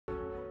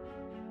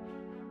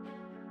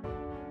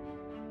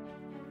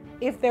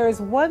If there is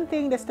one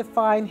thing that's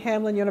defined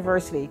Hamline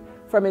University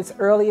from its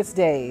earliest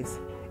days,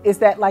 is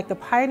that like the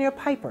pioneer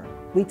piper,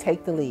 we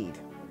take the lead.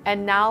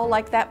 And now,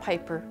 like that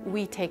piper,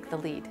 we take the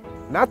lead.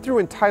 Not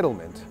through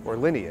entitlement or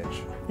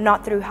lineage.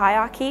 Not through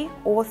hierarchy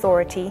or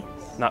authority.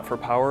 Not for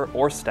power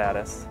or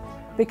status.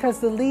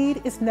 Because the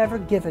lead is never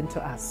given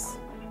to us.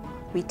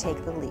 We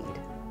take the lead.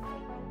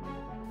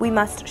 We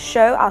must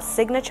show our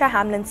signature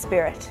Hamline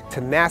spirit.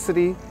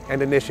 Tenacity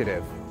and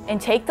initiative. And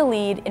take the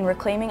lead in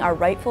reclaiming our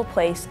rightful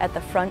place at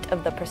the front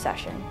of the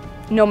procession.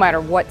 No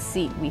matter what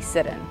seat we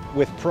sit in.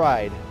 With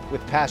pride,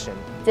 with passion.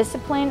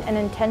 Discipline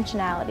and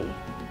intentionality.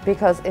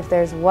 Because if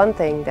there's one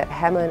thing that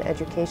Hamline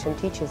education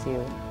teaches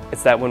you,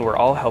 it's that when we're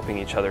all helping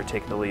each other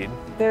take the lead,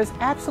 there's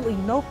absolutely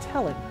no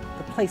telling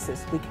the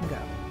places we can go.